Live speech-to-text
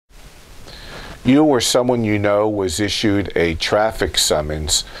You or someone you know was issued a traffic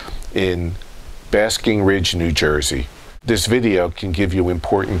summons in Basking Ridge, New Jersey. This video can give you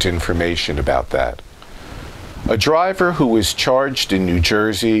important information about that. A driver who is charged in New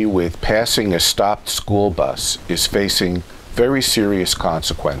Jersey with passing a stopped school bus is facing very serious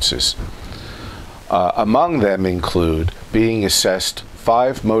consequences. Among them include being assessed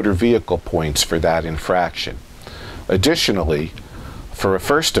 5 motor vehicle points for that infraction. Additionally, for a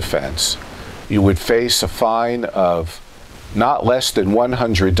first offense, you would face a fine of not less than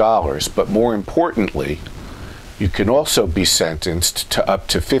 $100, but more importantly, you can also be sentenced to up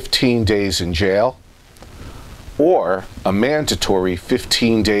to 15 days in jail or a mandatory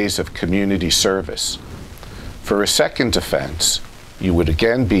 15 days of community service. For a second offense, you would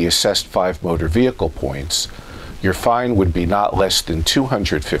again be assessed 5 motor vehicle points. Your fine would be not less than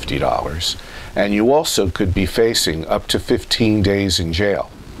 $250, and you also could be facing up to 15 days in jail.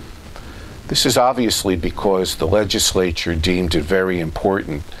 This is obviously because the legislature deemed it very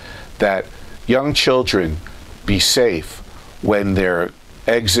important that young children be safe when they're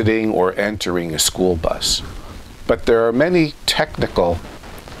exiting or entering a school bus. But there are many technical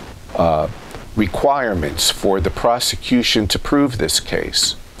requirements for the prosecution to prove this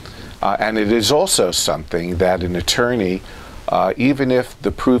case. And it is also something that an attorney, even if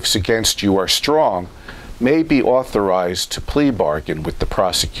the proofs against you are strong, may be authorized to plea bargain with the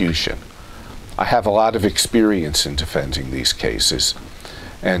prosecution. I have a lot of experience in defending these cases,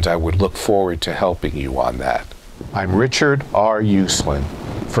 and I would look forward to helping you on that. I'm Richard R. Uslan,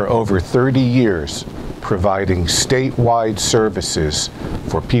 for over 30 years providing statewide services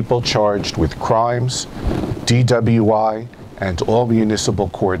for people charged with crimes, DWI, and all municipal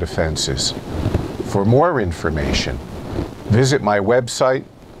court offenses. For more information, visit my website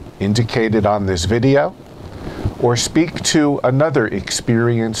indicated on this video, or speak to another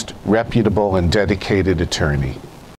experienced, reputable, and dedicated attorney.